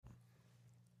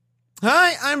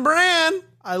Hi, I'm Bran.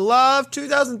 I love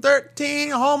 2013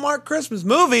 Hallmark Christmas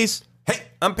movies. Hey,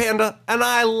 I'm Panda, and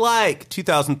I like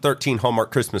 2013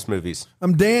 Hallmark Christmas movies.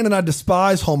 I'm Dan, and I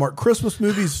despise Hallmark Christmas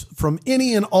movies from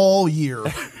any and all year.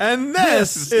 And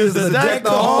this is the Deck the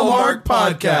Hallmark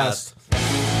podcast.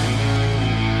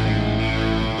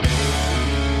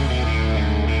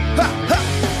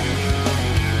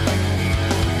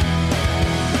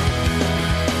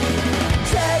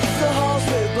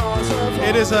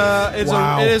 It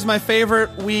is my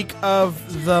favorite week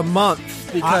of the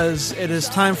month because it is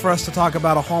time for us to talk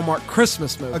about a Hallmark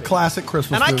Christmas movie. A classic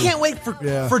Christmas And movie. I can't wait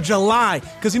for July,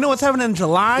 because you know what's happening in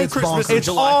July? It's bonkers. It's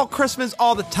all Christmas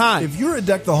all the time. If you're a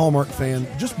Deck the Hallmark fan,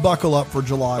 just buckle up for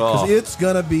July, because it's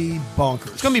going to be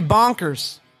bonkers. It's going to be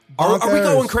bonkers. Are we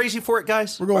going crazy for it,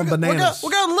 guys? We're going bananas. We're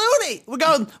going loony. We're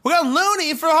going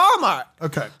loony for Hallmark.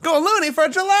 Okay. Going loony for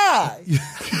July.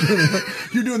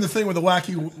 You're doing the thing with the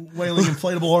wacky wailing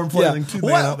inflatable arm flailing tube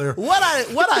man out there. What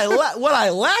I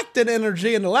lacked in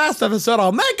energy in the last episode,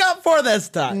 I'll make up for this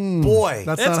time. Boy,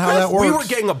 That's not how that works. We were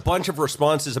getting a bunch of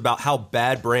responses about how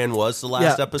bad Bran was the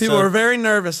last episode. People were very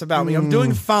nervous about me. I'm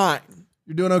doing fine.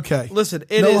 You're doing okay. Listen,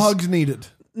 no hugs needed.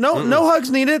 No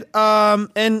hugs needed.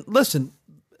 And listen,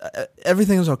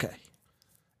 everything is okay.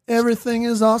 Everything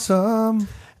is awesome.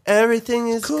 Everything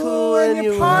is cool and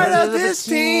you're part of this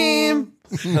team.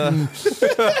 Just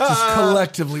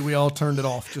collectively, we all turned it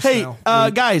off just Hey, now.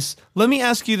 guys, let me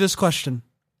ask you this question.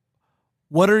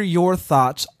 What are your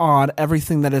thoughts on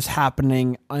everything that is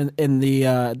happening in the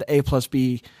A plus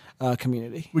B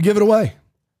community? We give it away.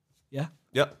 Yeah?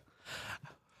 Yep.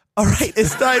 All right,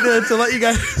 it's time to let you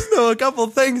guys know a couple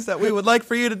things that we would like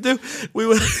for you to do. We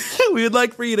would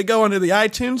like for you to go onto the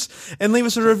iTunes and leave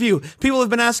us a review. People have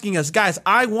been asking us, guys,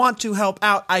 I want to help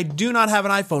out. I do not have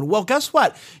an iPhone. Well, guess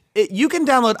what? You can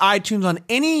download iTunes on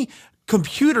any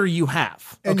computer you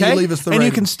have, And okay? you leave us the and you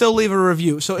rating. can still leave a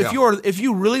review. So if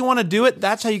you really want to do it,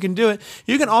 that's how you can do it.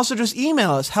 You can also just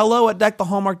email us,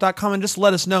 hello@deckthehallmark.com, and just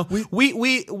let us know.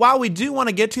 We while we do want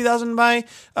to get 2,000 by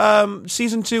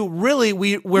season 2, really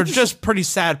we're just pretty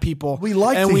sad people. We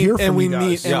like to hear from you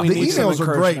guys. And we the need some emails are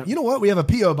great. encouragement. You know what? We have a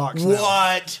P.O. box now.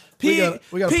 What? We got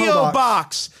a P.O. box.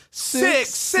 Box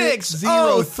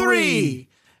 6603,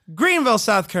 Greenville,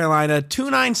 South Carolina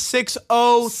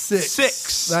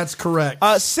 29606. That's correct.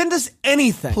 Send us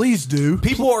anything. Please do.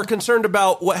 People are concerned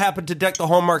about what happened to Deck the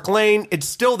Hallmark Lane. It's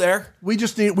still there. We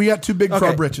got too big for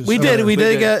our britches. We did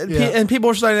get Yeah. and people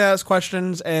are starting to ask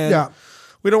questions, and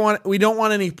we don't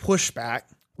want any pushback.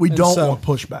 We don't so- want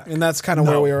pushback. And that's kind of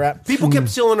where we were at. People kept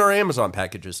stealing our Amazon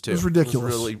packages, too. It was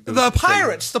ridiculous. It was The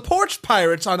pirates, the porch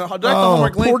pirates on Deck the Oh,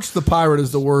 Hallmark Lane. Porch the Pirate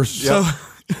is the worst. So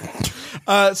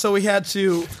we had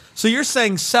to. So you're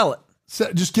saying sell it?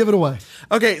 Just give it away.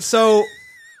 Okay, so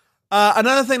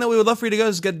another thing that we would love for you to go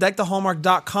is get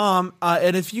deckthehallmark.com,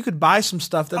 and if you could buy some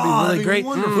stuff, that'd be really that'd be great.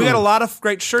 wonderful. We got a lot of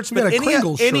great shirts, got but a any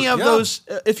Kringles shirt. of those,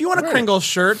 if you want a Kringles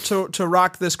shirt to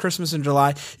rock this Christmas in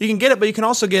July, you can get it, but you can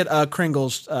also get a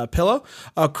Kringles pillow,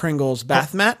 a Kringles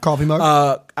bath mat. Coffee mug?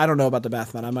 I don't know about the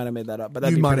bath mat. I might have made that up, but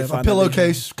that'd You be might pretty have fun. a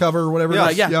pillowcase cover, whatever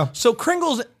it is. Yeah. So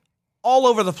Kringles all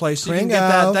over the place. So you can get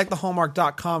Kringle. that,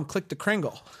 deckthehallmark.com, click the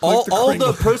Kringle. all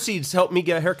the proceeds helped me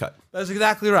get a haircut. That's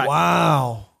exactly right.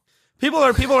 Wow. People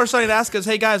are starting to ask us,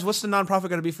 hey guys, what's the nonprofit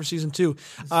going to be for season 2?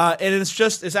 And it's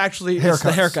actually the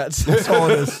haircuts. That's all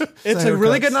it is. It's a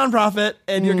really good nonprofit,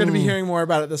 and you're going to be hearing more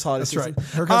about it this holiday That's season. right.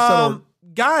 Haircuts.org.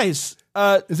 Guys,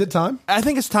 Is it time? I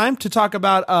think it's time to talk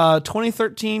about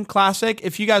 2013 classic.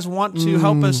 If you guys want to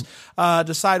help us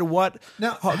decide what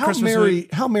Now, Christmas movie-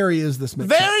 how merry is this mix?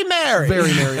 Very merry.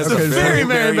 Very merry. It's Okay, a very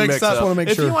merry mix mix-up. up. Just wanna make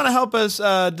If sure. you want to help us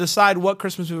decide what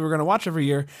Christmas movie we're going to watch every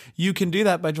year, you can do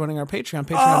that by joining our Patreon,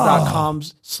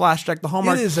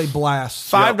 patreon.com/deckthehallmark. It is a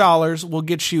blast. $5 will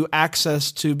get you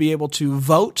access to be able to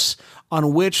vote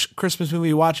on which Christmas movie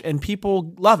you watch, and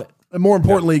people love it. And more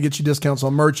importantly, it gets you discounts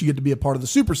on merch. You get to be a part of the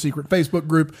super secret Facebook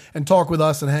group and talk with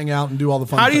us and hang out and do all the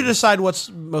fun How do you things. decide what's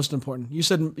most important? You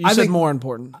said I think- more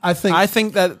important. I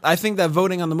think that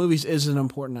voting on the movies is an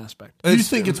important aspect. You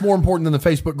think it's more important than the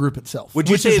Facebook group itself? Would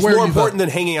you which say is it's where more you important vote. than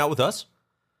hanging out with us?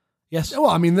 Yes. Well,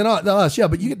 I mean, than us, yeah,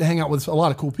 but you get to hang out with a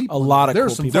lot of cool people. A lot of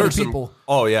There's cool some people. funny There's some- people.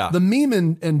 Oh, yeah. The meme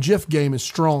and GIF game is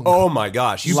strong. Oh, my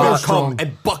gosh. You Lot better come strong.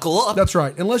 and buckle up. That's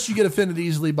right. Unless you get offended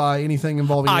easily by anything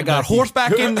involving I your got Becky.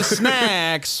 horseback in the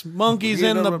snacks, monkeys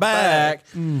in the back.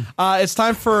 It's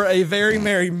time for a very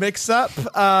merry mix-up. We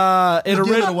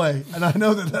give it away, and I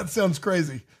know that sounds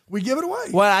crazy. We give it away.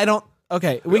 Well, I don't.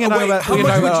 Okay, we can talk Wait, about. how we can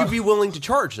much talk would about, you be willing to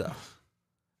charge, though?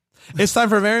 It's time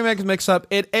for a very merry mix-up.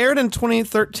 It aired in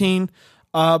 2013,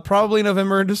 probably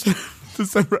November and December.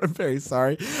 December. I'm very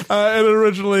sorry. And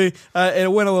originally,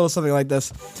 it went a little something like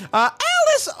this.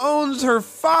 Alice owns her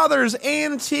father's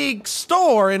antique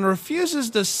store and refuses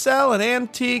to sell an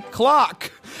antique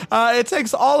clock. It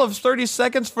takes all of 30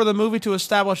 seconds for the movie to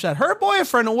establish that her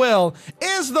boyfriend, Will,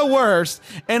 is the worst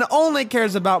and only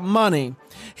cares about money.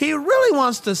 He really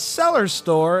wants to sell her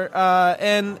store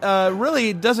and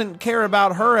really doesn't care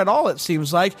about her at all, it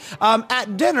seems like.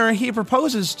 At dinner, he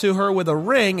proposes to her with a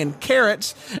ring and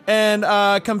carrots and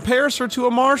compares her to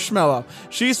a marshmallow.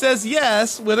 She says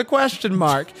yes with a question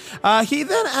mark. He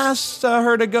then asks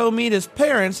her to go meet his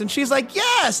parents, and she's like,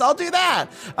 yes, I'll do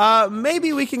that.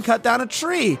 Maybe we can cut down a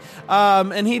tree.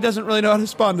 And he doesn't really know how to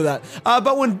respond to that.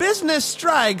 But when business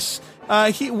strikes,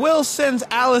 Will sends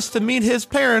Alice to meet his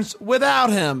parents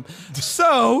without him.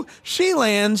 So she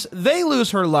lands. They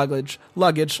lose her luggage.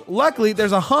 Luckily,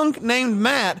 there's a hunk named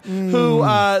Matt who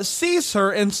sees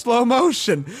her in slow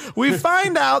motion. We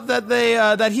find out that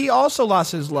that he also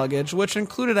lost his luggage, which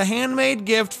included a handmade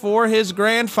gift for his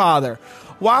grandfather.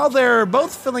 While they're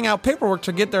both filling out paperwork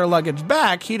to get their luggage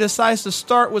back, he decides to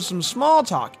start with some small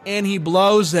talk, and he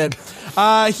blows it.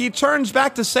 He turns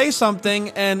back to say something,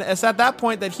 and it's at that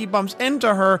point that he bumps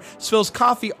into her, spills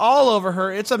coffee all over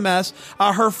her. It's a mess.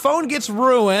 Her phone gets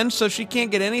ruined, so she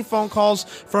can't get any phone calls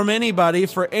from anybody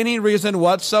for any reason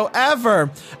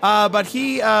whatsoever. But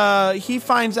he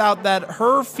finds out that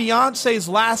her fiance's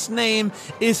last name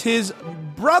is his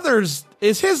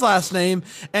last name,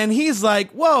 and he's like,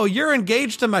 whoa, you're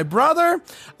engaged to my brother?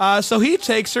 So he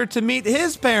takes her to meet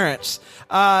his parents,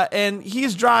 and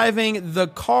he's driving the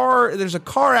car. There's a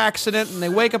car accident, and they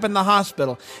wake up in the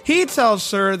hospital. He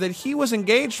tells her that he was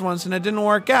engaged once, and it didn't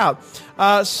work out.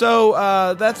 So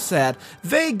that's sad.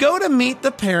 They go to meet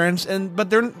the parents, but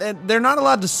they're not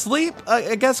allowed to sleep,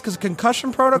 I guess, because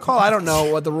concussion protocol. I don't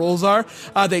know what the rules are.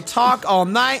 They talk all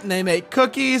night, and they make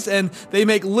cookies, and they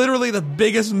make literally the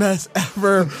biggest mess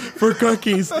ever for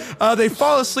cookies. They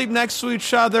fall asleep next to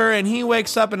each other, and he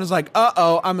wakes up and is like,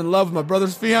 uh-oh, I'm in love with my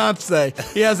brother's fiance.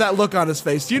 He has that look on his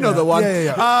face. You know the one.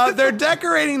 Yeah. They're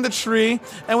decorating the tree,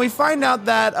 and we find out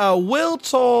that Will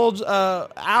told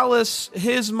Alice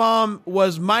his mom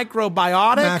was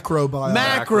macrobiotic.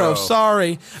 Macrobiotic.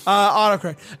 Sorry.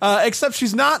 Autocorrect. Except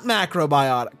she's not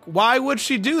macrobiotic. Why would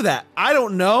she do that? I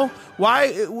don't know.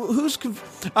 Why? Who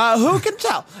can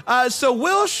tell? So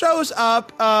Will shows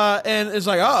up and is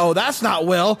like, uh-oh, that's not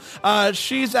Will.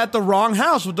 She's at the wrong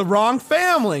house with the wrong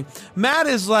family. Matt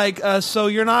is like, so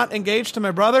you're not engaged to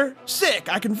my brother?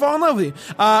 Sick. I can fall in love with you.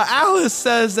 Alice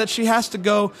says that she has to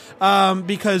go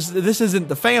because this isn't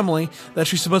the family that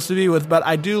she's supposed to be with, but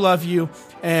I do love you,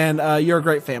 and you're a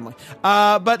great family.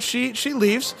 But she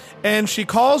leaves, and she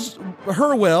calls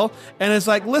her Will, and is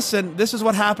like, listen, this is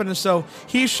what happened. And so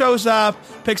he shows up,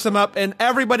 picks him up, and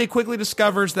everybody quickly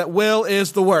discovers that Will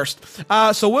is the worst.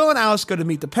 So Will and Alice go to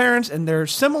meet the parents, and they're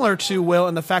similar to Will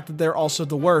in the fact that they're also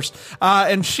the worst.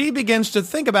 And she begins to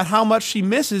think about how much she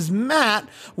misses Matt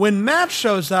when Matt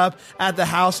shows up at the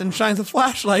house and shines a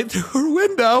flashlight through her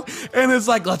window and is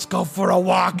like, let's go for a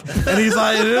walk. And he's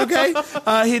like, okay.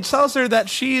 He tells her that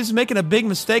she's making a big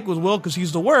mistake with Will because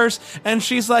he's the worst. And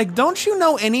she's like, don't you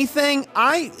know anything?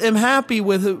 I am happy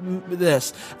with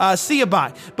this. See you,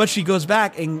 bye. But she goes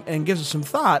back and gives it some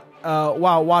thought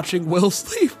while watching Will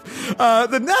sleep.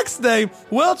 The next day,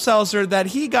 Will tells her that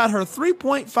he got her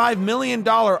 $3.5 million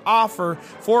offer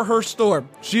for her store.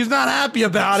 She's not happy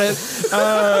about it.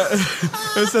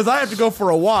 It says, I have to go for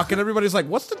a walk. And everybody's like,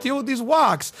 what's the deal with these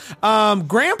walks?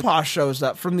 Grandpa shows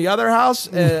up from the other house.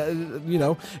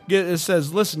 It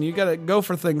says, listen, you got to go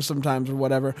for things sometimes or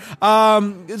whatever.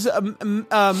 Matt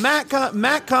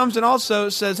comes and also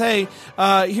says, hey,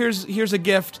 here's a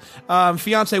gift.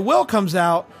 Fiance Will comes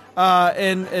out.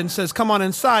 And says, come on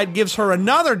inside, gives her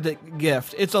another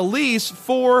gift. It's a lease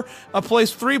for a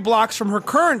place 3 blocks from her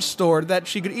current store that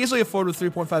she could easily afford with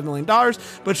 $3.5 million.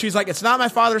 But she's like, it's not my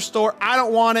father's store. I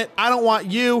don't want it. I don't want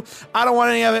you. I don't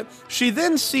want any of it. She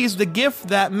then sees the gift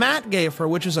that Matt gave her,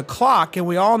 which is a clock. And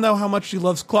we all know how much she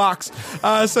loves clocks.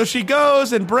 So she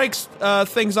goes and breaks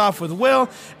things off with Will.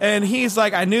 And he's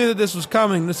like, I knew that this was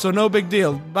coming, so no big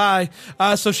deal. Bye.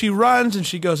 So she runs and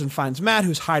she goes and finds Matt,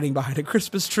 who's hiding behind a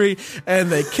Christmas tree. And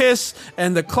they kiss,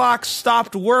 and the clock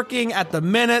stopped working at the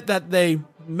minute that they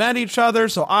met each other,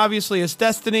 so obviously it's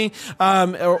destiny,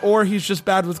 or he's just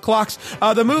bad with clocks.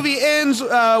 The movie ends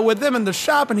with them in the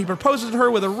shop, and he proposes to her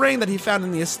with a ring that he found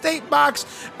in the estate box.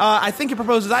 I think he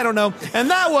proposes, I don't know. And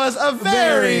that was a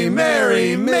very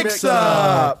merry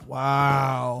mix-up.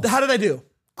 Wow. How did I do?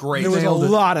 great. There was a nailed it.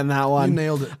 lot in that one. You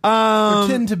nailed it. They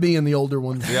tend to be in the older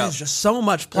ones. Yeah. There's just so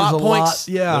much plot There's a points.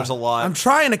 lot. Yeah. There's a lot. I'm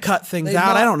trying to cut things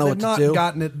out. I don't know what to They've do. not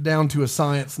gotten it down to a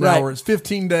science now Right. where it's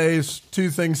 15 days, 2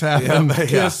 things happen. Yeah.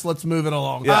 Kiss, let's move it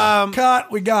along. Yeah.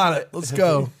 Cut, we got it. Let's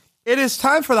go. It is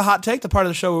time for the hot take, the part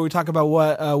of the show where we talk about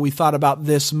what we thought about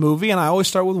this movie. And I always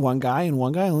start with one guy, and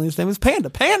one guy, only his name is Panda.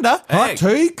 Panda. Hey. Hot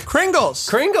take. Kringles.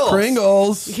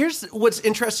 Pringles. Here's what's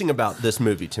interesting about this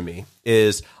movie to me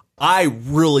is I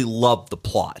really love the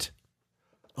plot.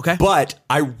 Okay. But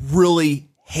I really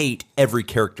hate every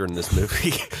character in this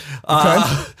movie.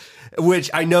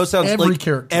 Which I know sounds Every like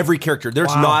character. every character. There's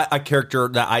Wow. not a character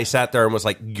that I sat there and was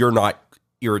like, you're not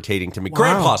irritating to me.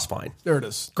 Grandpa's fine. There it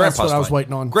is. Grandpa's That's what I was fine.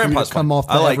 waiting on. Grandpa's to come fine. off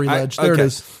the I like- every I- ledge. There okay. it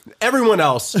is. Everyone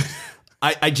else,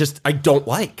 I don't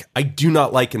like. I do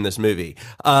not like in this movie.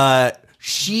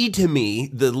 She, to me,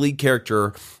 the lead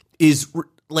character, is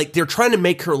like they're trying to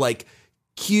make her like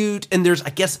cute, and there's I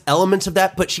guess elements of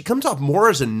that, but she comes off more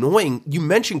as annoying. You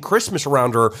mentioned Christmas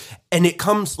around her, and it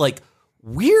comes like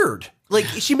weird. Like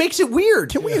she makes it weird.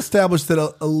 Can we establish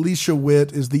that Alicia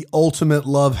Witt is the ultimate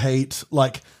love-hate?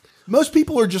 Like, most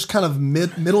people are just kind of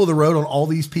middle of the road on all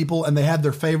these people, and they have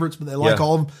their favorites, but they like Yeah.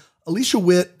 all of them. Alicia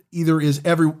Witt either is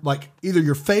either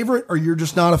your favorite or you're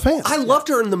just not a fan. I loved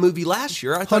her in the movie last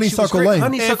year. I thought she was Honeysuckle great. Lane.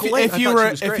 Honeysuckle Lane. If I you thought were,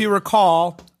 she was if great. you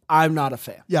recall, I'm not a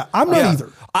fan. Yeah, I'm not Yeah. either.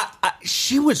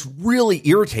 She was really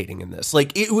irritating in this.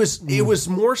 Like it was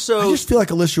more so. I just feel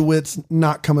like Alicia Witt's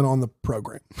not coming on the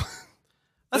program.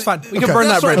 That's fine. We can Okay. burn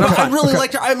that That's bridge. right. I'm I fine. really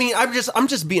liked her. I mean, I'm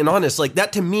just being honest. Like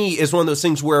that to me is one of those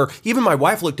things where even my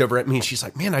wife looked over at me and she's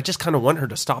like, "Man, I just kind of want her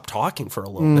to stop talking for a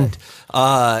little bit."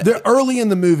 Early in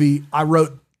the movie, I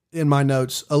wrote in my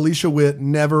notes, Alicia Witt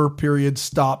never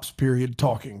stops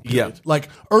talking. Period. Yeah. Like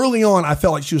early on, I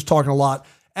felt like she was talking a lot.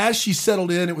 As she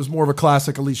settled in, it was more of a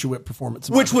classic Alicia Witt performance.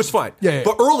 in my Which was fine. Yeah.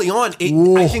 But early on,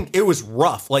 I think it was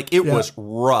rough. Like it was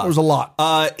rough. There was a lot.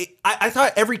 I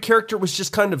thought every character was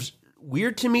just kind of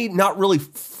weird to me, not really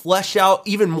fleshed out,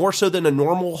 even more so than a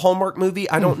normal Hallmark movie.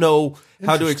 I don't know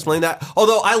how to explain that.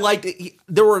 Although I liked it.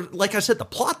 There were, like I said, the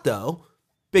plot though,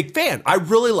 big fan. I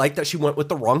really liked that she went with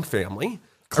the wrong family.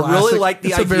 I really Classic. liked the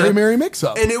It's idea. a very merry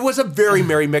mix-up. And it was a very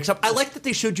merry mix-up. I like that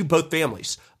they showed you both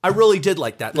families. I really did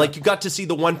like that. Like you got to see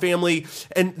the one family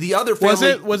and the other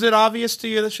family. Was it obvious to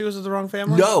you that she was with the wrong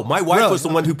family? No, my wife Really? was the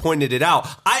one who pointed it out.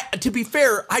 To be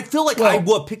fair, I feel like I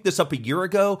would have picked this up a year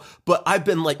ago, but I've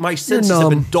been like my senses have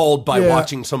been numb. dulled by Yeah.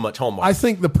 watching so much Hallmark. I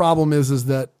think the problem is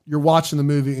that you're watching the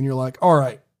movie and you're like, all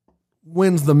right,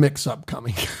 when's the mix-up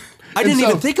coming? I didn't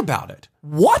even think about it.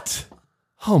 What?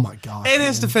 Oh my God. In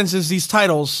his defense, is these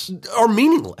titles. Are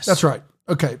meaningless. That's right.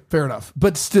 Okay, fair enough.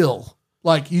 But still,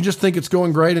 like, you just think it's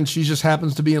going great and she just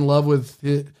happens to be in love with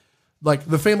it. Like,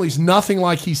 the family's nothing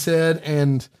like he said,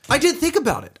 and I didn't think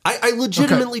about it. I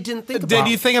legitimately didn't think about it.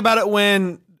 Did you think about it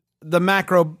when the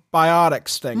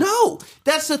macrobiotics thing? No,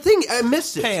 that's the thing. I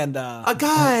missed it. Panda.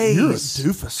 Guys. you're a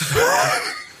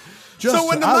doofus. So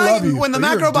when the I love you, when the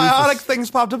but you're a macrobiotic doofus.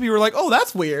 things popped up, you were like, "Oh,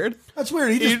 that's weird." That's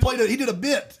weird. He just played it. He did a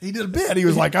bit. He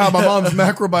was like, my mom's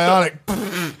macrobiotic.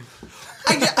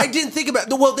 I didn't think about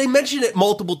it. Well, they mentioned it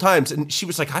multiple times, and she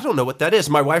was like, I don't know what that is.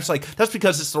 My wife's like, that's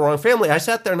because it's the wrong family. I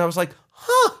sat there and I was like,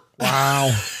 huh.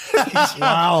 Wow.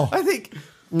 Wow. I think,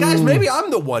 guys, maybe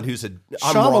I'm the one who's I'm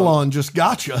wrong. Shyamalan just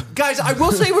gotcha. Guys, I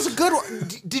will say it was a good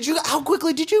one. How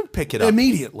quickly did you pick it up?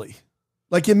 Immediately.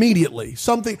 Like, immediately.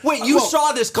 Something. Wait, you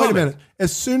saw this coming. Wait a minute.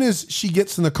 As soon as she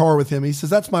gets in the car with him, he says,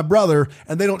 that's my brother.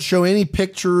 And they don't show any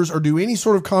pictures or do any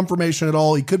sort of confirmation at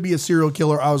all. He could be a serial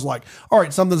killer. I was like, all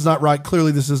right, something's not right.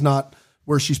 Clearly, this is not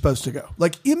where she's supposed to go.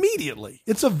 Like, immediately.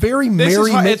 It's a very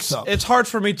merry mix-up. It's hard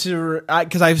for me to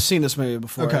because I've seen this movie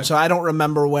before, Okay. so I don't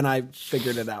remember when I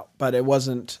figured it out. But it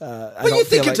wasn't. But you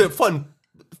think it's a fun,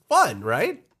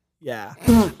 right? yeah.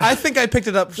 I think I picked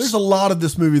it up. There's a lot of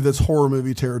this movie that's horror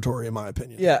movie territory, in my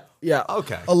opinion. yeah.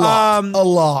 Okay. A lot. A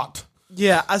lot.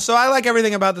 Yeah, so I like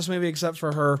everything about this movie except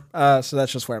for her. So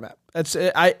that's just where I'm at.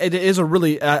 It is a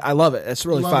really, I love it. It's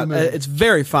really Love fun. the movie. It's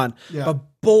very fun. Yeah. But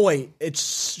boy, it's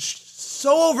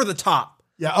so over the top.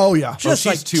 Yeah. Oh, yeah. Just She's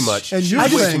like too much. And you're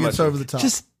She's way saying too it's much. over the top.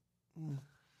 Just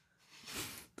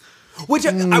Which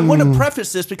I want to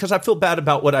preface this because I feel bad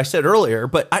about what I said earlier,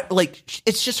 but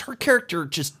it's just her character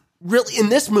just really in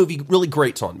this movie really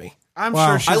grates on me. I'm Wow.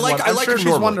 sure she's. I like I'm her sure she's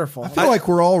normally. wonderful. I feel like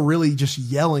we're all really just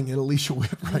yelling at Alicia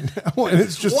Witt right now. And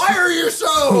it's just, Why are you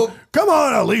so? come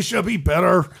on, Alicia, be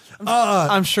better.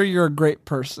 I'm sure you're a great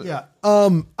person. Yeah.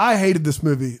 I hated this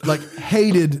movie. Like,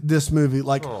 hated this movie.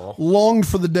 Like, longed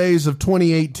for the days of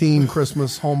 2018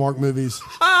 Christmas Hallmark movies.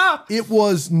 It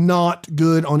was not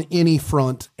good on any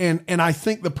front. And I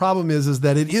think the problem is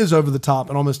that it is over the top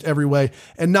in almost every way,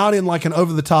 and not in like an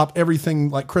over the top everything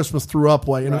like Christmas threw up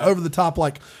way. And an over the top,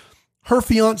 like her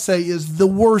fiance is the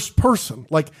worst person.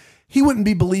 Like he wouldn't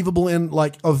be believable in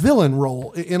like a villain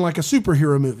role in like a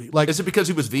superhero movie. Like, Is it because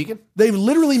he was vegan? they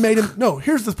literally made him. No,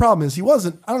 here's the problem: is he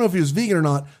wasn't. I don't know if he was vegan or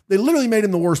not. They literally made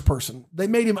him the worst person. They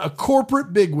made him a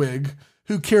corporate bigwig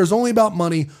who cares only about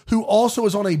money, who also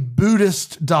is on a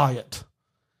Buddhist diet.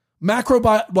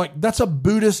 Macrobiome, like that's a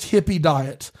Buddhist hippie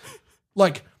diet.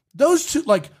 Like those two,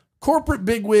 like corporate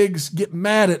bigwigs get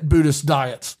mad at Buddhist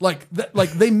diets. Like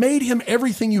they made him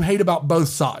everything you hate about both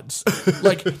sides.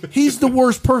 Like he's the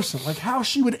worst person. Like how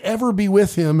she would ever be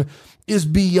with him is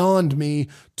beyond me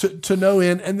to no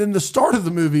end. And then the start of the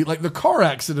movie, like the car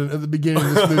accident at the beginning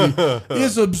of this movie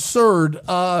is absurd.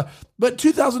 But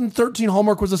 2013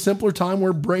 Hallmark was a simpler time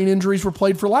where brain injuries were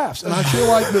played for laughs. And I feel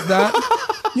like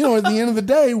that, you know, at the end of the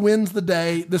day wins the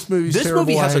day. This movie's This terrible.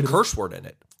 movie has I a hate it. curse word in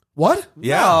it. What?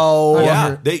 Yeah. No.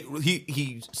 Yeah.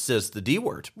 He says the D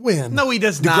word. When? No, he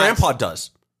does The not. grandpa does.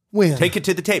 When? Take it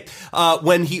to the tape.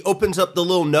 When he opens up the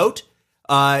little note,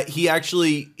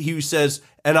 he says,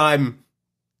 and I'm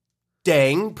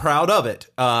dang proud of it.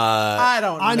 I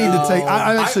don't know. I need to take.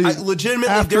 I actually I legitimately,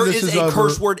 after there this is a over,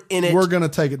 curse word in it. We're gonna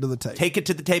take it to the tape. Take it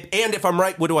to the tape. And if I'm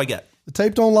right, what do I get? The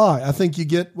tape don't lie. I think you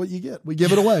get what you get. We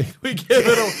give it away. We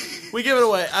give it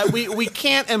away. We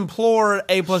can't implore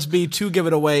A plus B to give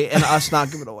it away and us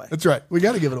not give it away. That's right. We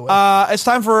got to give it away. It's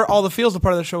time for all the feels, the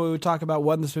part of the show where we talk about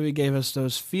what this movie gave us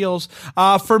those feels.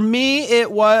 For me,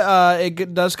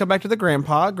 it does come back to the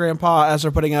grandpa. Grandpa, as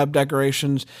they're putting up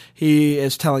decorations, he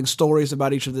is telling stories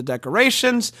about each of the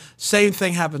decorations. Same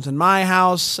thing happens in my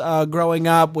house. Growing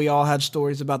up, we all had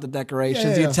stories about the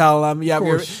decorations. Yeah. You tell them you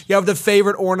course. have the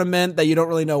favorite ornament that you don't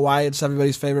really know why it's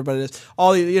everybody's favorite, but it is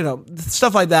all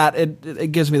stuff like that.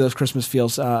 It gives me those Christmas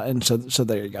feels, and so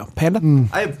there you go. Panda.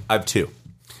 I have two.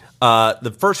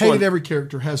 The first Hated one, every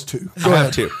character has two. I Go have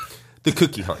ahead. two. The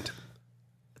cookie hunt.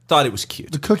 Thought it was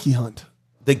cute. The cookie hunt.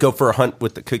 They go for a hunt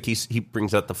with the cookies. He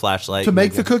brings out the flashlight To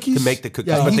make the cookies? To make the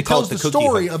cookies. Yeah, but he they call tells it the the cookie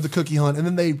story hunt. of the cookie hunt, and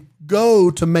then they go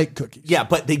to make cookies. Yeah,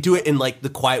 but they do it in like the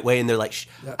quiet way, and they're like, Shh.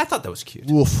 I thought that was cute.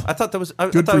 Woof. I thought that was. I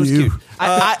Good thought for it was you. cute.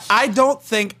 I don't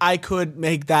think I could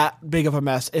make that big of a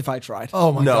mess if I tried.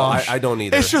 Oh my No, gosh. I don't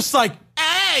either. It's just like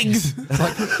eggs.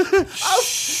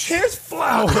 Here's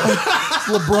flour.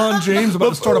 LeBron James about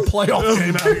to start a playoff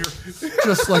game out here.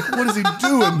 Just like, what is he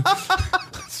doing?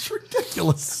 It's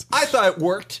ridiculous. I thought it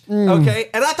worked. Okay,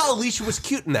 and I thought Alicia was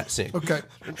cute in that scene. Okay.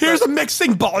 Here's a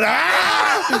mixing bowl.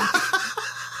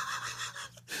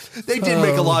 They did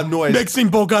make a lot of noise. Mixing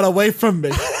bowl got away from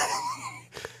me.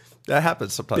 That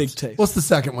happens sometimes. Big taste. What's the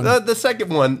second one? The second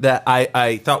one that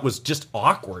I thought was just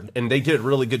awkward, and they did a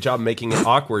really good job making it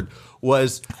awkward,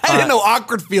 was I didn't know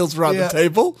awkward feels were on the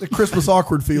table. The Christmas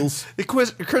awkward feels. the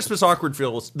Christmas awkward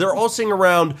feels. They're all sitting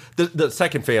around the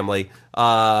second family,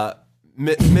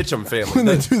 Mitchum family. When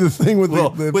they do the thing with Well,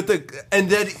 the and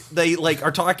then they like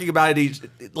are talking about it.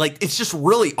 Like it's just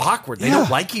really awkward. They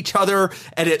don't like each other,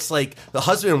 and it's like the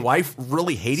husband and wife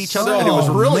really hate each other, and it was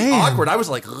really man. awkward. I was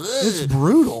like, ugh. it's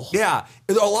brutal. Yeah,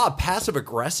 there's a lot of passive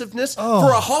aggressiveness for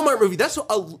a Hallmark movie.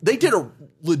 They did a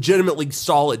legitimately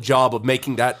solid job of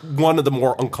making that one of the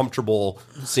more uncomfortable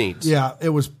scenes. Yeah, it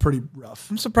was pretty rough.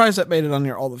 I'm surprised that made it on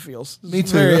your all the feels. Me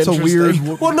too. That's a weird.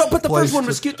 Well, no, but the place first one to-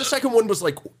 was cute. The second one was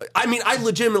like, I mean, I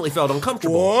legitimately felt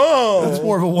uncomfortable. That's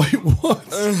more of a wait what?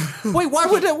 Wait,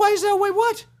 why is that? Wait,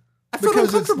 what? I felt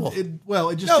Because uncomfortable.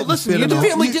 it just No, didn't listen, fit you enough.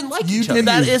 didn't- family didn't like each did other.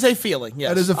 That you. is a feeling. Yes,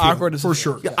 That is a feeling, awkward is a for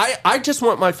feeling. sure. I just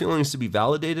want my feelings to be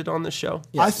validated on this show.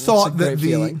 Yeah, I it's a thought that great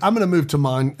feeling. I'm going to move to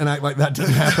mine and act like that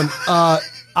didn't happen.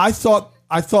 I thought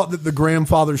that the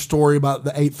grandfather story about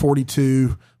the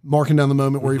 842 marking down the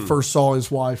moment where he first saw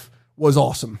his wife was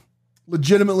awesome.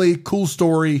 Legitimately cool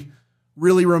story,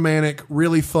 really romantic,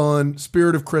 really fun,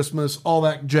 spirit of Christmas, all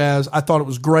that jazz. I thought it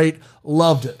was great.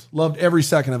 Loved it. Loved every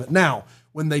second of it. Now,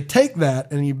 when they take that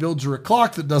and he builds her a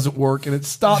clock that doesn't work and it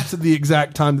stops at the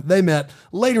exact time that they met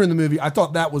later in the movie, I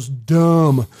thought that was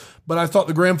dumb. But I thought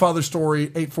the grandfather story,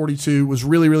 842, was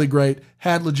really, really great.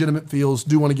 Had legitimate feels.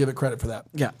 Do want to give it credit for that.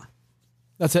 Yeah.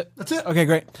 That's it. That's it. Okay,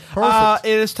 great. Perfect.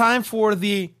 It is time for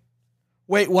the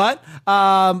wait, what?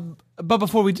 But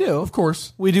before we do, Of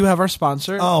course. we do have our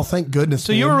sponsor. Oh, thank goodness.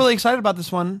 so you were really excited about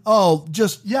this one. Oh,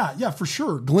 just, yeah, for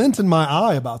sure. Glint in my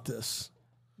eye about this.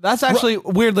 That's actually,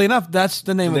 weirdly enough, that's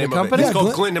the name of the Name of it. company. It's called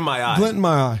Glint- Glint in My Eye. Glint in my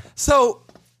eye. So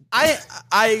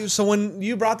So when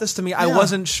you brought this to me, I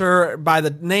wasn't sure by the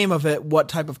name of it what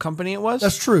type of company it was.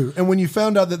 That's true. And when you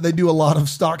found out that they do a lot of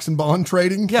stocks and bond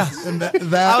trading, and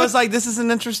that I was like, this is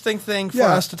an interesting thing for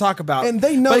us to talk about. And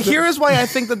they know but here is why I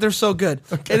think that they're so good.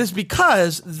 It is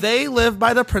because they live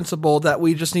by the principle that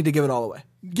we just need to give it all away.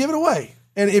 Give it away.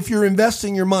 And if you're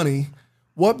investing your money,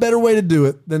 what better way to do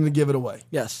it than to give it away?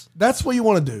 Yes. That's what you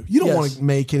want to do. You don't want to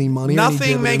make any money.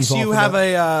 Nothing makes you have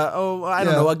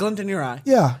a glint in your eye.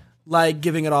 Yeah. Like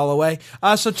giving it all away.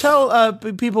 So tell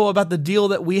people about the deal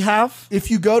that we have. If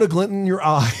you go to glint in your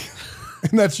eye,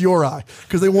 and that's your eye,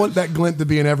 because they want that glint to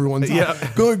be in everyone's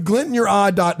eye. Go to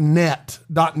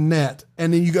glintinyoureye.net,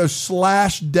 and then you go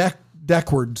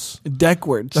 /Deckwards.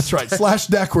 Deckwards. That's right.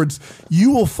 /Deckwards.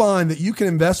 You will find that you can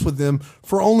invest with them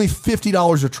for only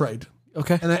 $50 a trade.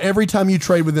 Okay. And every time you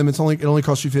trade with them, it only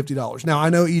costs you $50. Now, I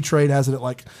know E-Trade has it at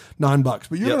like $9,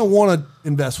 but you're going to want to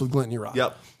invest with glint in your eye.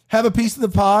 Yep. Have a piece of the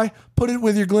pie, put it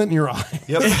with your glint in your eye.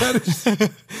 Yep.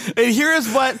 And here's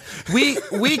what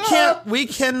we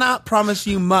cannot promise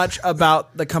you much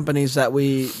about the companies that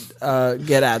we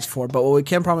get ads for, but what we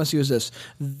can promise you is this: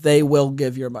 they will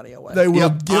give your money away. They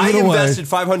will give I it away. invested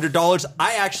 $500.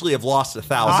 I actually have lost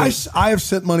 $1,000. I have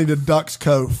sent money to Ducks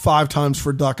Co. 5 times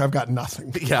for Duck. I've got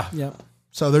nothing. Yeah. Yeah.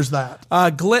 So there's that.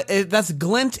 That's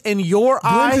glint in your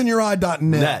eye.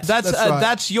 Glintinyoureye.net. That's right.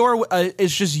 that's your.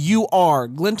 It's just you are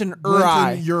glint in your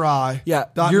eye. Your eye. Yeah.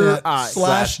 Dot Your net eye.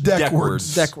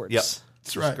 /Deckwards. Deckwards. Yep.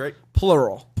 That's right. Great.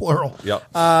 Plural. It's Yep.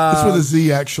 with a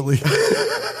Z actually.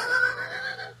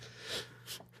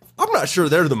 I'm not sure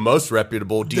they're the most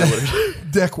reputable dealers.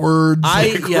 Deckwards.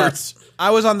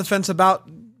 I was on the fence about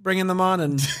bringing them on,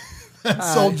 and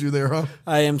sold you there, huh?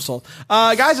 I am sold.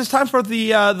 Guys, it's time for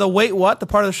the Wait What, the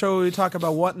part of the show where we talk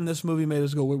about what in this movie made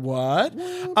us go, wait, what?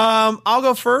 I'll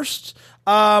go first.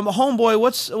 Homeboy,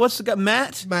 what's the guy?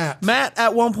 Matt? Matt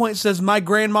at one point says, my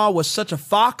grandma was such a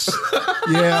fox.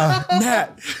 Yeah.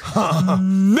 Matt.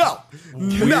 No.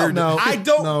 No. I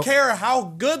don't care how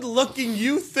good looking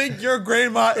you think your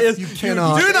grandma is. You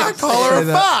cannot. do not call her a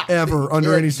fox. Ever,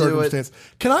 under any circumstance.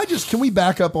 Can we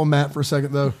back up on Matt for a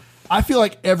second, though? I feel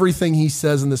like everything he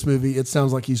says in this movie, it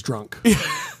sounds like he's drunk.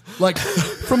 Like,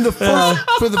 for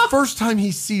the first time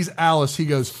he sees Alice, he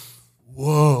goes,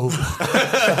 whoa.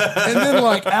 And then,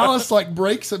 like, Alice, like,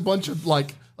 breaks a bunch of,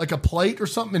 like a plate or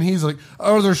something, and he's like,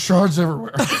 oh, there's shards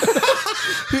everywhere.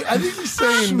 I think he's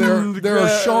saying there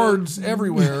are shards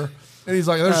everywhere. And he's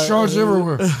like, there's shards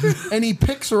everywhere. And he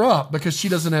picks her up because she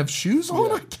doesn't have shoes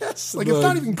on, I guess. Like, it's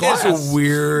not even glass. It's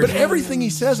weird. But everything he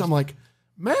says, I'm like,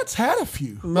 Matt's had a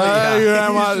few. My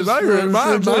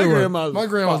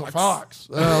grandma's a fox.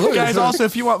 Guys, also,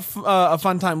 if you want a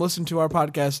fun time, listen to our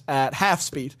podcast at half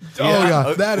speed. Oh,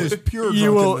 yeah. That is pure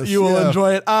drunkenness. You will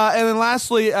enjoy it. And then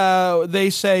lastly,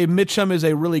 they say Mitchum is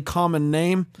a really common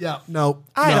name. Yeah. No.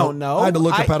 I don't know. I had to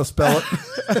look up how to spell it.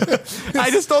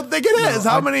 I just don't think it is.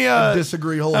 I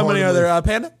disagree wholeheartedly. How many other,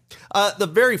 Panda? The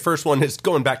very first one is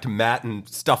going back to Matt and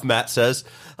stuff Matt says.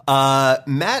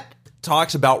 Matt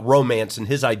talks about romance and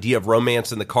his idea of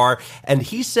romance in the car, and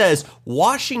he says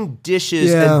washing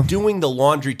dishes and doing the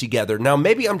laundry together. Now,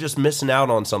 maybe I'm just missing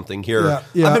out on something here.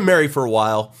 Yeah. I've been married for a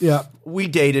while. Yeah. We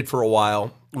dated for a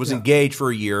while. Was engaged for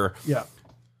a year. Yeah.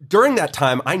 During that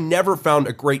time, I never found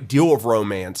a great deal of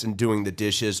romance in doing the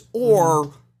dishes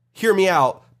or, hear me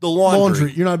out, the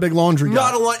laundry. You're not a big laundry guy.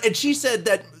 Not a lot. And she said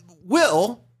that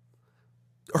Will,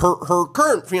 her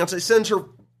current fiance, sends her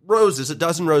a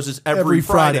dozen roses every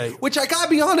Friday. Which I gotta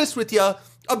be honest with you,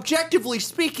 objectively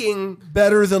speaking,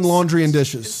 better than laundry and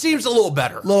dishes. Seems a little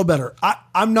better. A little better.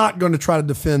 I'm not going to try to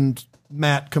defend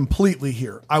Matt completely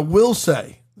here. I will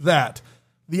say that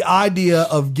the idea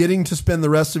of getting to spend the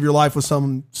rest of your life with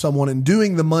someone and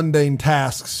doing the mundane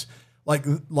tasks like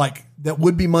that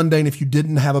would be mundane if you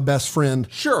didn't have a best friend.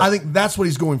 Sure. I think that's what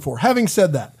he's going for. Having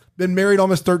said that, been married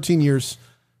almost 13 years,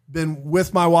 been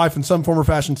with my wife in some form or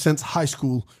fashion since high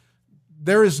school.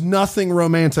 There is nothing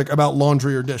romantic about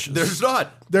laundry or dishes. There's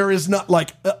not. There is not,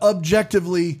 like,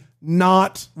 objectively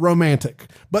not romantic.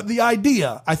 But the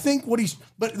idea, I think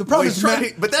but the problem is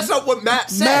but that's not what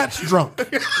Matt said. Matt's drunk.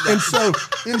 And so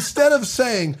instead of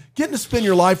saying, getting to spend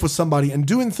your life with somebody and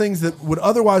doing things that would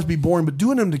otherwise be boring, but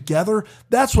doing them together,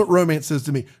 that's what romance is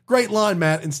to me. Great line,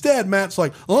 Matt. Instead, Matt's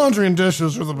like, laundry and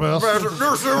dishes are the best.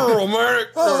 They're so romantic.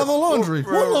 Oh, the laundry.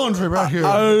 What laundry right here?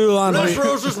 Less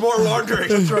roses, more laundry.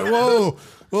 That's right.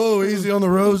 Whoa, easy on the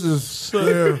roses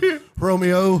there,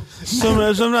 Romeo.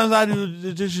 Sometimes I do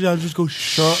the dishes, I just go,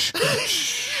 shh.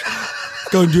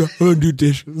 Go do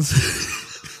dishes.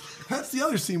 That's the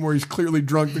other scene where he's clearly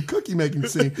drunk, the cookie making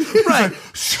scene. Right. Like,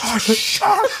 shush.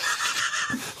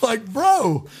 Like,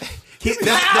 bro.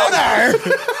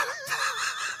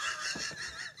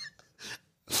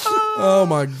 Oh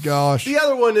my gosh. The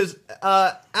other one is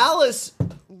Alice.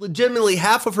 Legitimately,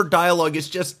 half of her dialogue is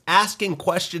just asking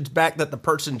questions back that the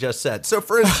person just said. So,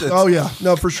 for instance, Oh yeah,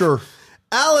 no, for sure.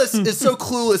 Alice is so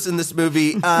clueless in this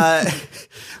movie.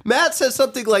 Matt says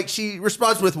something like, she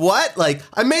responds with what? Like,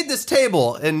 I made this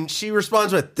table. And she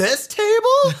responds with, this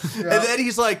table? And then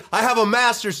he's like, I have a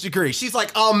master's degree. She's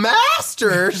like, a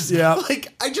master's? Yeah.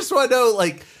 Like, I just want to know,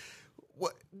 like,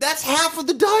 that's half of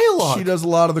the dialogue. She does a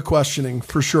lot of the questioning,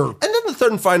 for sure. And then the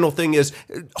third and final thing is,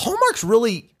 Hallmark's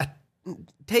really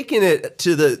taking it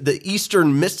to the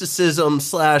Eastern mysticism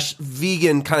 /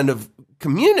 vegan kind of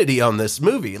community on this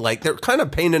movie. Like, they're kind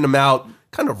of painting them out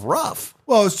kind of rough.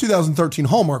 Well, it's 2013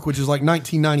 Hallmark, which is like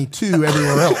 1992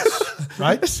 everywhere else,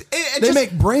 right? They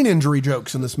make brain injury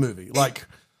jokes in this movie. Like,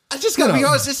 I just gotta be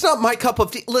honest, it's not my cup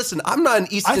of tea. Listen, I'm not an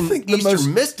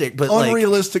Eastern mystic, but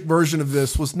unrealistic version of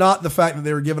this was not the fact that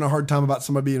they were given a hard time about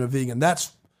somebody being a vegan.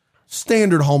 That's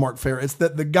standard Hallmark fare. It's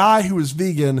that the guy who is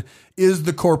vegan is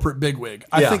the corporate bigwig.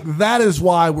 I think that is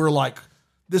why we're like,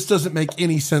 this doesn't make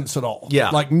any sense at all. Yeah.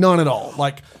 Like, none at all.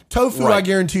 Like, tofu, I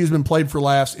guarantee, has been played for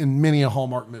laughs in many a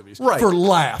Hallmark movies. Right. For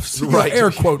laughs. Right.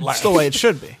 Air quote laughs. It's the way it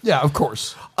should be. Yeah, of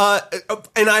course.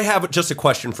 and I have just a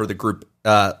question for the group.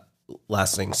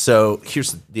 Last thing. So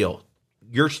here's the deal: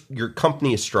 your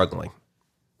company is struggling.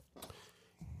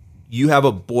 You have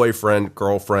a boyfriend,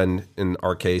 girlfriend, in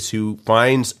our case, who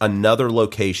finds another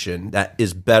location that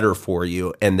is better for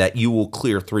you, and that you will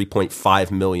clear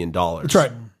 $3.5 million. That's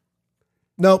right.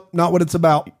 Nope, not what it's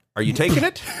about. Are you taking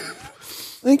it?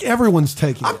 I think everyone's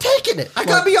taking it. I'm taking it. I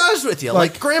gotta be honest with you.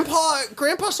 Like,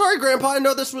 Grandpa, sorry, Grandpa. I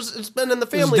know it's been in the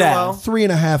family a while.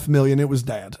 $3.5 million. It was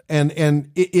Dad, and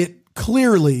it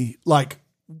clearly like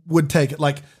would take it.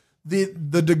 Like,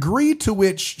 the degree to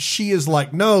which she is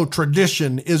like, no,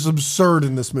 tradition is absurd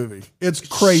in this movie. It's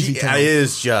crazy. It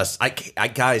is just, I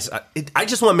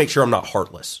just want to make sure I'm not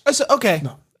heartless. Okay.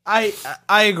 No. I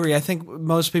agree. I think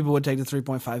most people would take the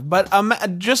 3.5,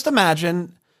 but just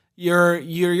imagine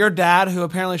your dad, who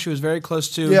apparently she was very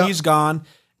close to. Yeah. He's gone,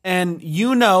 and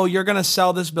you're going to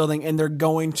sell this building, and they're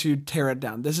going to tear it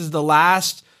down. This is the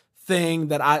last thing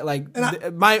that I like.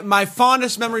 My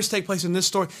fondest memories take place in this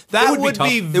story. That would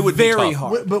be very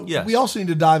hard. But we also need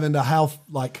to dive into how,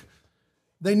 like,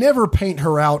 they never paint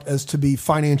her out as to be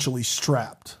financially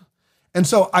strapped, and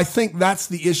so I think that's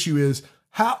the issue is.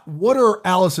 What are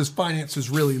Alice's finances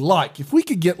really like? If we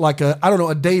could get like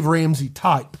a Dave Ramsey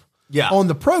type on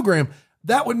the program,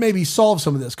 that would maybe solve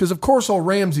some of this. Because of course, old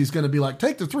Ramsey's going to be like,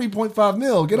 take the 3.5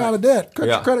 mil, get out of debt, cut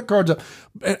your credit cards up.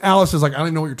 And Alice is like, I don't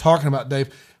even know what you're talking about,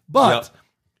 Dave. But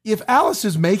if Alice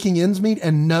is making ends meet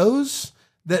and knows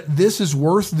that this is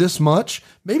worth this much,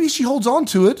 maybe she holds on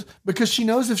to it because she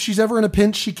knows if she's ever in a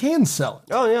pinch, she can sell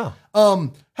it. Oh yeah.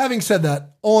 Having said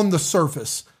that, on the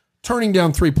surface, turning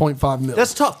down 3.5 million.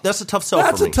 That's tough. That's a tough sell.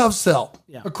 That's a tough sell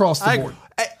across the board.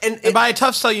 And by a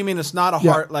tough sell, you mean it's not a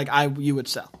hard you would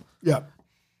sell. Yeah,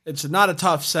 it's not a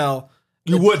tough sell.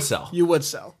 You would sell. You would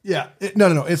sell. Yeah.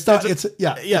 No. It's not. It's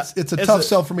a tough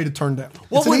sell for me to turn down.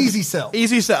 It's an easy sell.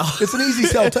 Easy sell. It's an easy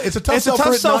sell. It's a tough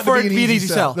sell for it to be an easy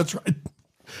sell. That's right.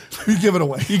 You give it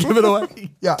away.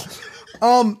 Yeah.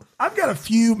 I've got a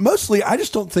few. Mostly, I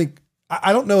just don't think.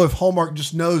 I don't know if Hallmark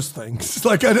just knows things.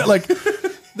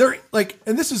 They're like,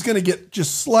 and this is going to get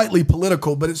just slightly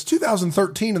political, but it's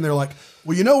 2013, and they're like,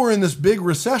 well, we're in this big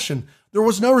recession. There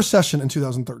was no recession in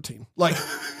 2013. Like,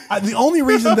 the only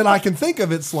reason that I can think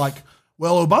of it's like,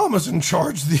 well, Obama's in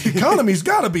charge. The economy's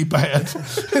got to be bad.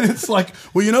 And it's like,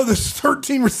 well, this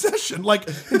 13 recession. Like,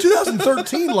 in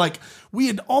 2013, like, we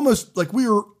had almost, like, we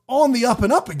were on the up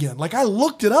and up again. Like, I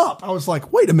looked it up. I was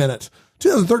like, wait a minute.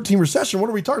 2013 recession, what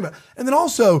are we talking about? And then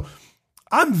also,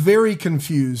 I'm very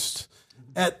confused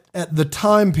at the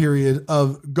time period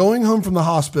of going home from the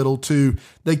hospital to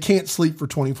they can't sleep for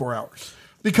 24 hours.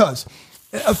 Because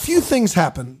a few things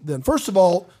happen then. First of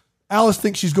all, Alice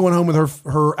thinks she's going home with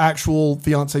her actual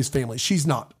fiance's family. She's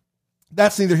not.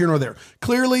 That's neither here nor there.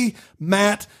 Clearly,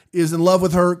 Matt is in love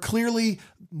with her. Clearly,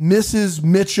 Mrs.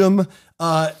 Mitchum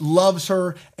loves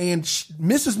her. And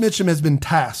Mrs. Mitchum has been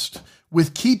tasked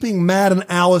with keeping Matt and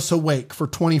Alice awake for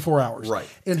 24 hours. Right.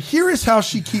 And here is how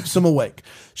she keeps them awake.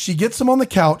 She gets them on the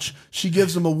couch. She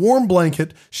gives them a warm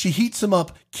blanket. She heats them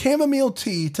up chamomile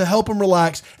tea to help them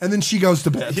relax. And then she goes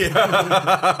to bed. Yeah.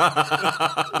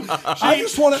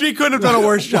 She couldn't have done a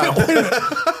worse job. Wait a minute.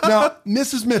 Now,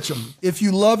 Mrs. Mitchum, if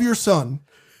you love your son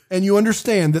and you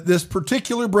understand that this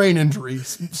particular brain injury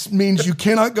means you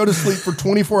cannot go to sleep for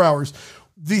 24 hours,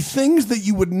 the things that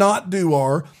you would not do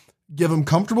are give him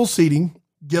comfortable seating,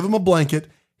 give him a blanket,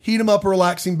 heat them up a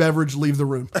relaxing beverage, leave the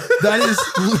room. That is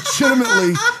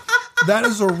legitimately, that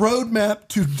is a roadmap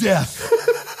to death.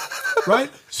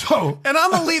 Right? So, And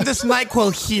I'm gonna leave this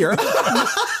NyQuil here.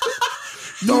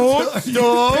 Here's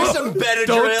some Benadryl.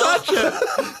 Don't touch it.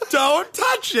 Don't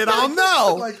touch it. I'll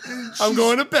know. like, I'm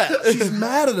going to bed. she's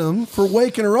mad at him for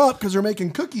waking her up because they're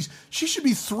making cookies. She should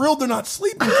be thrilled they're not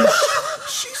sleeping because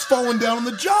she's falling down on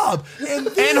the job. And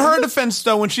In her defense,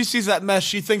 though, when she sees that mess,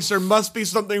 she thinks there must be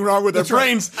something wrong with their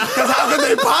brains. Because how could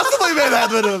they possibly make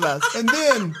that bit of a mess?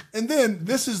 and then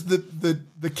this is the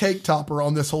cake topper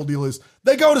on this whole deal is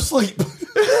they go to sleep.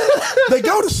 They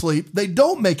go to sleep. They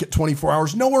don't make it 24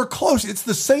 hours. Nowhere close. It's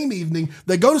the same evening.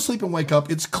 They go to sleep and wake up.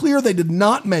 It's clear they did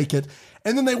not make it.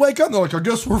 And then they wake up and they're like, I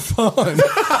guess we're fine.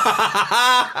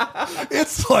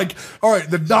 It's like, all right,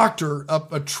 the doctor,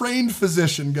 a trained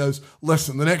physician goes,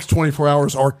 listen, the next 24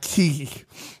 hours are key.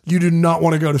 You do not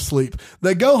want to go to sleep.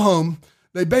 They go home.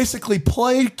 They basically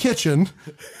play kitchen.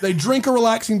 They drink a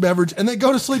relaxing beverage and they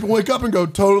go to sleep and wake up and go,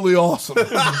 totally awesome.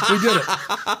 We did it.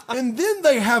 And then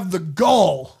they have the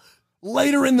gall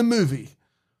later in the movie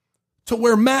to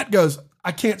where Matt goes,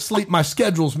 I can't sleep. My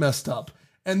schedule's messed up.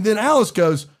 And then Alice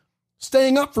goes,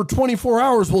 staying up for 24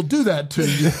 hours will do that to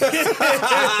you.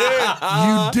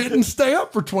 You didn't stay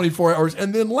up for 24 hours.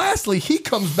 And then lastly, he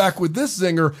comes back with this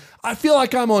zinger. I feel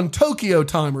like I'm on Tokyo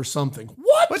time or something.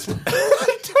 What?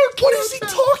 What is he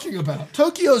talking about?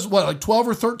 Tokyo's what, like 12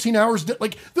 or 13 hours?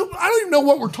 Like, I don't even know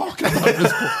what we're talking about at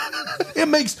this point. It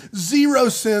makes zero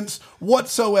sense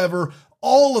whatsoever.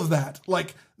 All of that,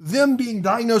 like them being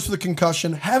diagnosed with a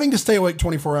concussion, having to stay awake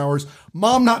 24 hours,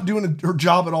 mom not doing her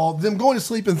job at all, them going to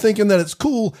sleep and thinking that it's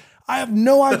cool. I have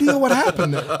no idea what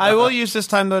happened there. I will use this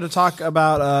time, though, to talk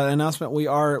about an announcement. We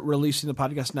are releasing the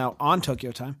podcast now on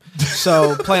Tokyo time.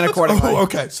 So plan accordingly. Oh,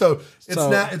 okay. So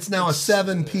it's now a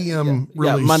 7 p.m.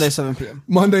 release. Yeah, Monday, 7 p.m.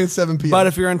 Monday at 7 p.m. But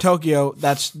if you're in Tokyo,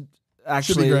 that's great.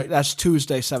 actually, that's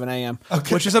Tuesday, 7 a.m.,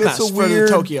 Okay. which is a mess It's for the weird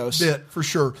Tokyos. bit, for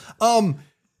sure.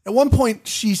 At one point,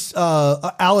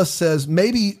 Alice says,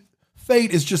 maybe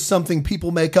fate is just something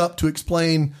people make up to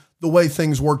explain the way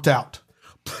things worked out.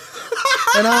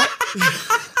 And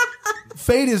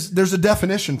fate is, there's a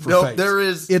definition for fate. There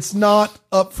is. It's not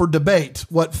up for debate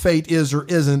what fate is or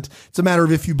isn't. It's a matter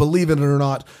of if you believe in it or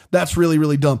not. That's really,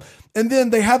 really dumb. And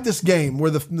then they have this game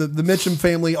where the Mitchum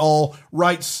family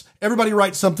everybody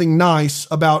writes something nice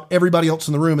about everybody else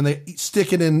in the room and they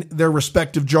stick it in their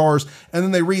respective jars and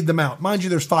then they read them out. Mind you,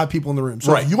 there's 5 people in the room.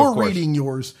 So if you're reading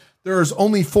yours, there's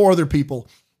only 4 other people.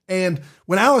 And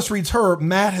when Alice reads her,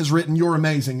 Matt has written "You're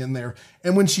amazing" in there.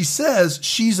 And when she says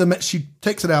she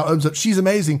takes it out, opens up, she's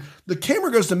amazing. The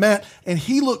camera goes to Matt, and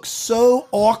he looks so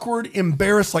awkward,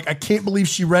 embarrassed, like I can't believe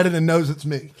she read it and knows it's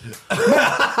me.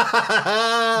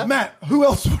 Matt, who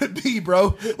else would it be,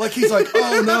 bro? Like he's like,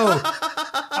 oh no,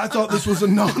 I thought this was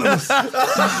anonymous.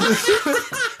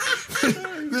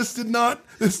 This did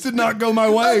not go my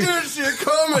way. I didn't see it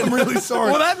coming. I'm really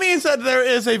sorry. Well, that means that there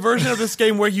is a version of this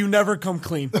game where you never come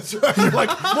clean. That's right. You're like,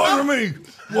 wasn't me.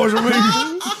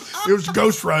 It was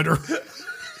Ghost Rider.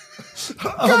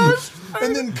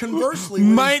 And then conversely,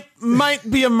 Might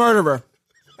be a murderer.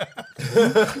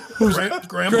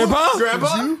 Grandpa?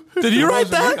 Did you write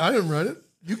that? I didn't write it.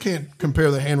 You can't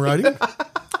compare the handwriting.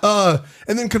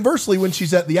 And then conversely, when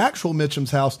she's at the actual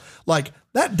Mitchum's house, like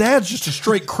that dad's just a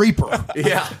straight creeper.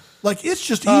 Yeah. Like he's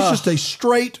just a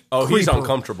straight creeper. He's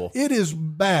uncomfortable. It is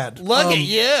bad. Look at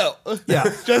you. Yeah.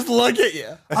 Just look at you.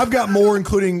 I've got more,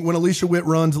 including when Alicia Witt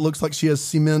runs, it looks like she has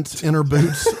cement in her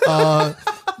boots.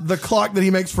 The clock that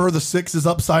he makes for her, the 6 is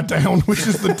upside down, which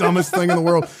is the dumbest thing in the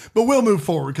world. But we'll move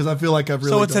forward because I feel like I've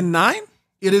really So it's a 9?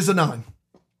 It is a 9.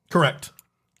 Correct.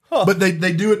 Huh. But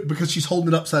they do it because she's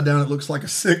holding it upside down. It looks like a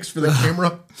 6 for the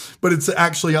camera, but it's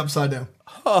actually upside down.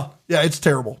 Huh. Yeah, it's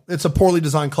terrible. It's a poorly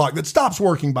designed clock that stops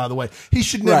working, by the way. He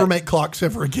should never make clocks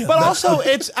ever again. But also,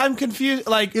 I'm confused.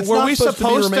 Like, were we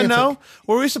supposed to know?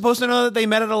 Were we supposed to know that they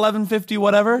met at 11:50,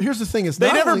 whatever? Here's the thing: is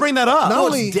they never bring that up. Not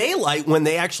only it's daylight when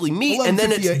they actually meet, and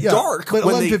then it's dark. But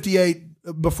 11:58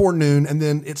 before noon, and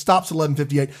then it stops at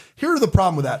 11:58. Here's the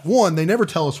problem with that: one, they never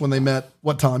tell us when they met,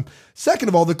 what time. Second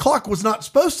of all, the clock was not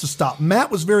supposed to stop. Matt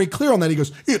was very clear on that. He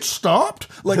goes, "It stopped,"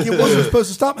 like it wasn't supposed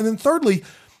to stop. And then thirdly,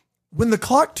 when the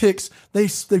clock ticks, they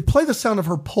play the sound of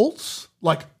her pulse,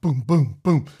 like boom, boom,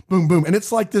 boom, boom, boom. And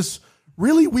it's like this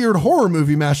really weird horror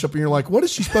movie mashup. And you're like, what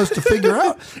is she supposed to figure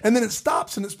out? And then it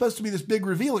stops and it's supposed to be this big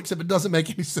reveal, except it doesn't make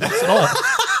any sense at all.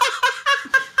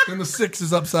 And the 6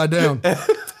 is upside down.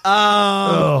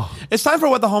 It's time for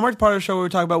what the Hallmark part of the show where we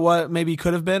talk about what maybe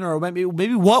could have been or maybe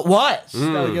what was.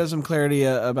 That would give some clarity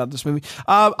about this movie.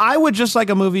 I would just like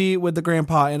a movie with the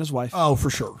grandpa and his wife. Oh, for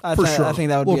sure. I For sure. think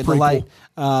that would be a Little delight.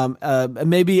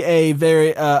 Maybe a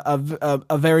very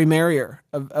merrier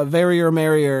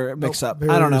mix up.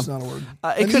 I don't know. Is not a word.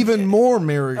 It And could- even more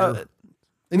merrier.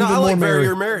 No, I like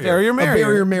Merrier. Very merrier.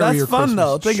 very merrier That's fun Christmas.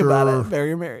 though. Think about Sure. it.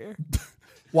 Very merrier.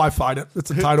 Why fight it? It's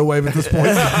a tidal wave at this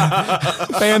point.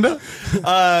 Panda.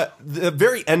 The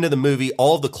very end of the movie,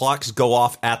 all the clocks go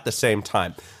off at the same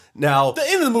time. Now, The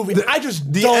end of the movie. I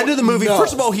just the don't end of the movie. know.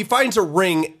 First of all, he finds a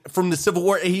ring from the Civil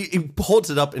War. He holds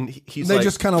it up, and he's They like,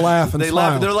 just kind of laugh and they smile.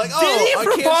 laugh. And they're like, "Oh, Did he I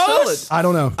can't propose? sell it." I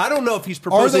don't know. I don't know if he's Are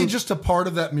proposing. they just a part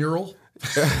of that mural?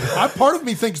 Part of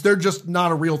me thinks they're just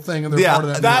not a real thing, and they're Yeah, part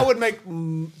of that. that mural. would make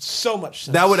so much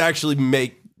sense. That would actually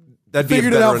make that be a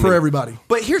Figured it better out for ending. everybody.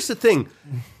 But here's the thing: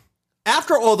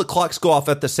 after all the clocks go off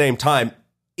at the same time,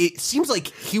 it seems like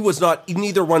he was not.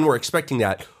 Neither one were expecting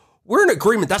that. We're in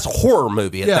agreement. That's a horror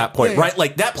movie at Yeah, that point, yeah, yeah. right?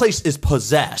 Like that place is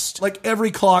possessed. Like every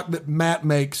clock that Matt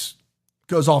makes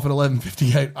goes off at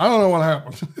 11:58. I don't know what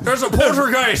happened. There's a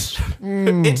poltergeist.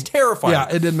 It's terrifying. Yeah,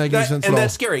 it didn't make any sense and at all.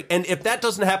 that's scary. And if that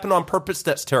doesn't happen on purpose,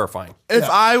 that's terrifying. If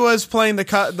I was playing the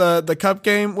cup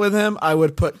game with him, I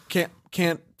would put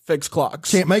can't fix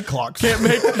clocks. Can't make clocks. Can't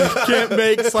make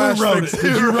slash Who wrote fix. it?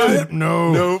 Did you write it?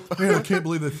 No. Nope. Man, I can't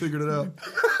believe they figured it out.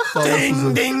 Thought this was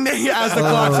Ding a- ding ding as the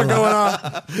clocks are going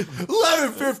off.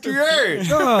 11:58.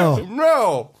 Oh.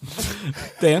 No.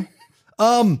 Dan.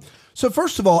 So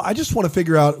first of all, I just want to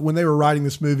figure out when they were writing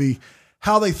this movie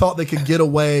how they thought they could get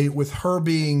away with her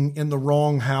being in the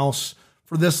wrong house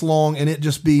for this long and it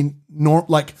just be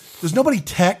like does nobody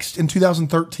text in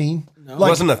 2013? No. Like,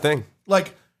 Wasn't a thing.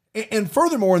 Like, and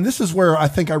furthermore, and this is where I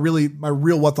think my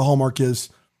real what the Hallmark is.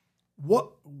 What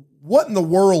in the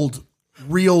world?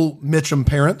 Real Mitchum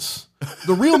parents,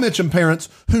 the real Mitchum parents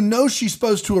who know she's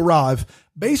supposed to arrive.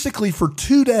 Basically, for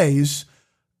 2 days,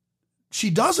 she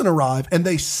doesn't arrive, and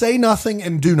they say nothing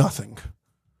and do nothing.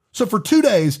 So for 2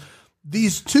 days,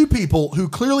 these two people who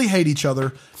clearly hate each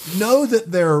other know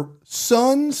that their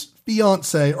son's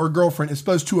fiance or girlfriend is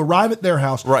supposed to arrive at their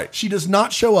house. Right. She does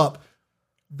not show up.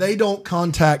 They don't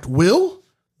contact Will.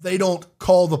 They don't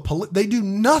call the police. They do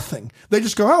nothing. They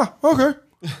just go, okay.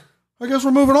 I guess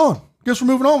we're moving on. Guess we're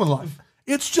moving on with life.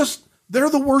 It's just, they're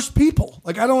the worst people.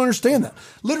 Like, I don't understand that.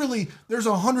 Literally, there's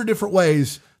 100 different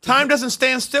ways. Time doesn't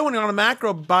stand still when you're on a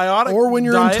macrobiotic Or when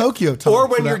you're diet. in Tokyo time. Or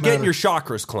when for you're that getting matter. your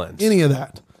chakras cleansed. Any of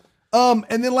that.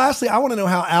 And then lastly, I want to know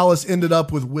how Alice ended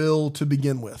up with Will to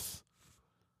begin with.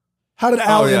 How did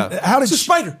Alice, yeah. how did It's a she,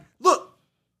 spider. Look,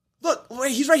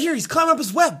 wait, he's right here. He's climbing up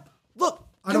his web. Look,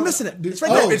 you're don't- missing it. dude, It's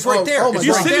right oh, there. It's right there. oh my It's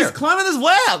You God. right see, there. he's climbing his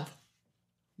web.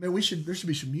 Man, there should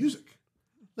be some music.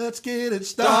 Let's get it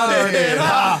Started.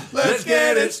 started. Let's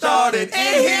get it started in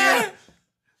here.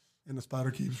 And the spider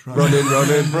keeps running. Running.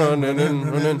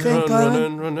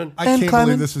 I can't climbing.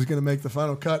 believe this is going to make the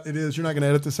final cut. It is. You're not going to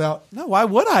edit this out. No, why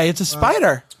would I? It's a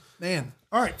spider. Man.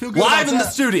 All right. Feel good Live about in the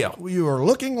that. studio. You are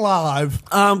looking live.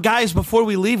 Guys, before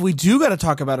we leave, we do got to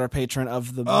talk about our patron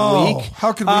of the Oh, week.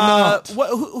 how could we not?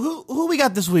 Who we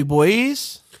got this week,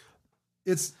 boys?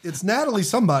 It's Natalie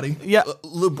somebody. Yeah,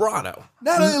 Lubrano.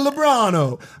 Natalie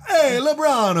Lebrano. Hey,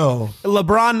 Lebrano.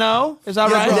 LeBron. No, is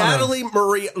that right? LeBron. Natalie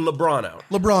Marie Lubrano.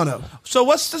 Lebrano. So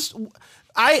what's this?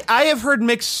 I have heard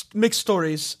mixed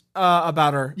stories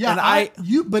about her. Yeah,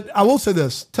 and but I will say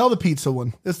this. Tell the pizza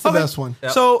one. It's the Okay. best one.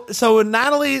 So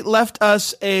Natalie left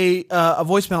us a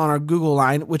voicemail on our Google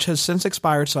line, which has since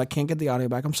expired, so I can't get the audio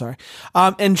back. I'm sorry.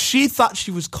 And she thought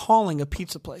she was calling a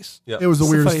pizza place. Yeah. It was the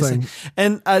It's weirdest funniest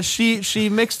thing. And she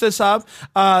mixed this up.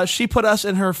 She put us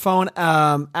in her phone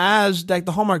as Deck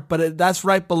the Hallmark, but that's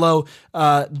right below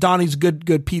Donnie's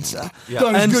Good Pizza.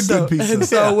 Donnie's Good Pizza. And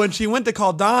so Yeah. when she went to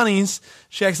call Donnie's,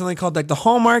 she accidentally called Deck the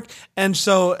Hallmark, and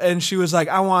she was like,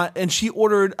 she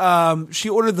ordered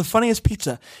the funniest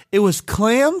pizza. It was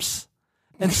clams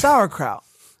and sauerkraut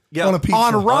Yeah. On a pizza.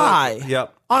 on rye.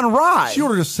 Yep. On rye. She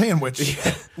ordered a sandwich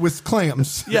with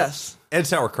clams. Yes. And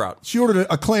sauerkraut. She ordered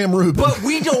a clam Reuben. But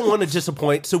we don't want to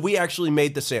disappoint, so we actually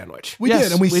made the sandwich. We Yes,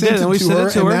 did, and we we sent did, it and we to sent her.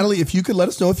 it to And her. Natalie, if you could let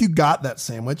us know if you got that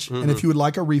sandwich, and if you would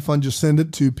like a refund, just send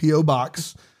it to P.O.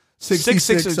 Box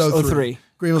 6603,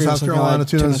 Greenville, South Carolina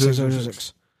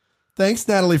 296. Thanks,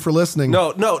 Natalie, for listening.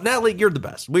 No, Natalie, you're the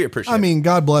best. We appreciate I it. mean,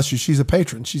 God bless you. She's a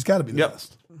patron. She's got to be the Yep.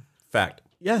 best. Fact.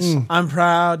 Yes. I'm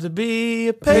proud to be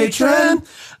a patron.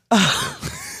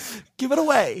 Give it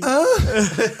away.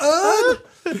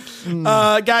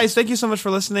 Guys, thank you so much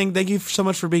for listening. Thank you so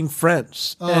much for being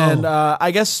friends. And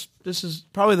I guess this is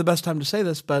probably the best time to say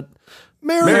this, but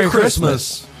Merry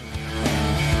Christmas.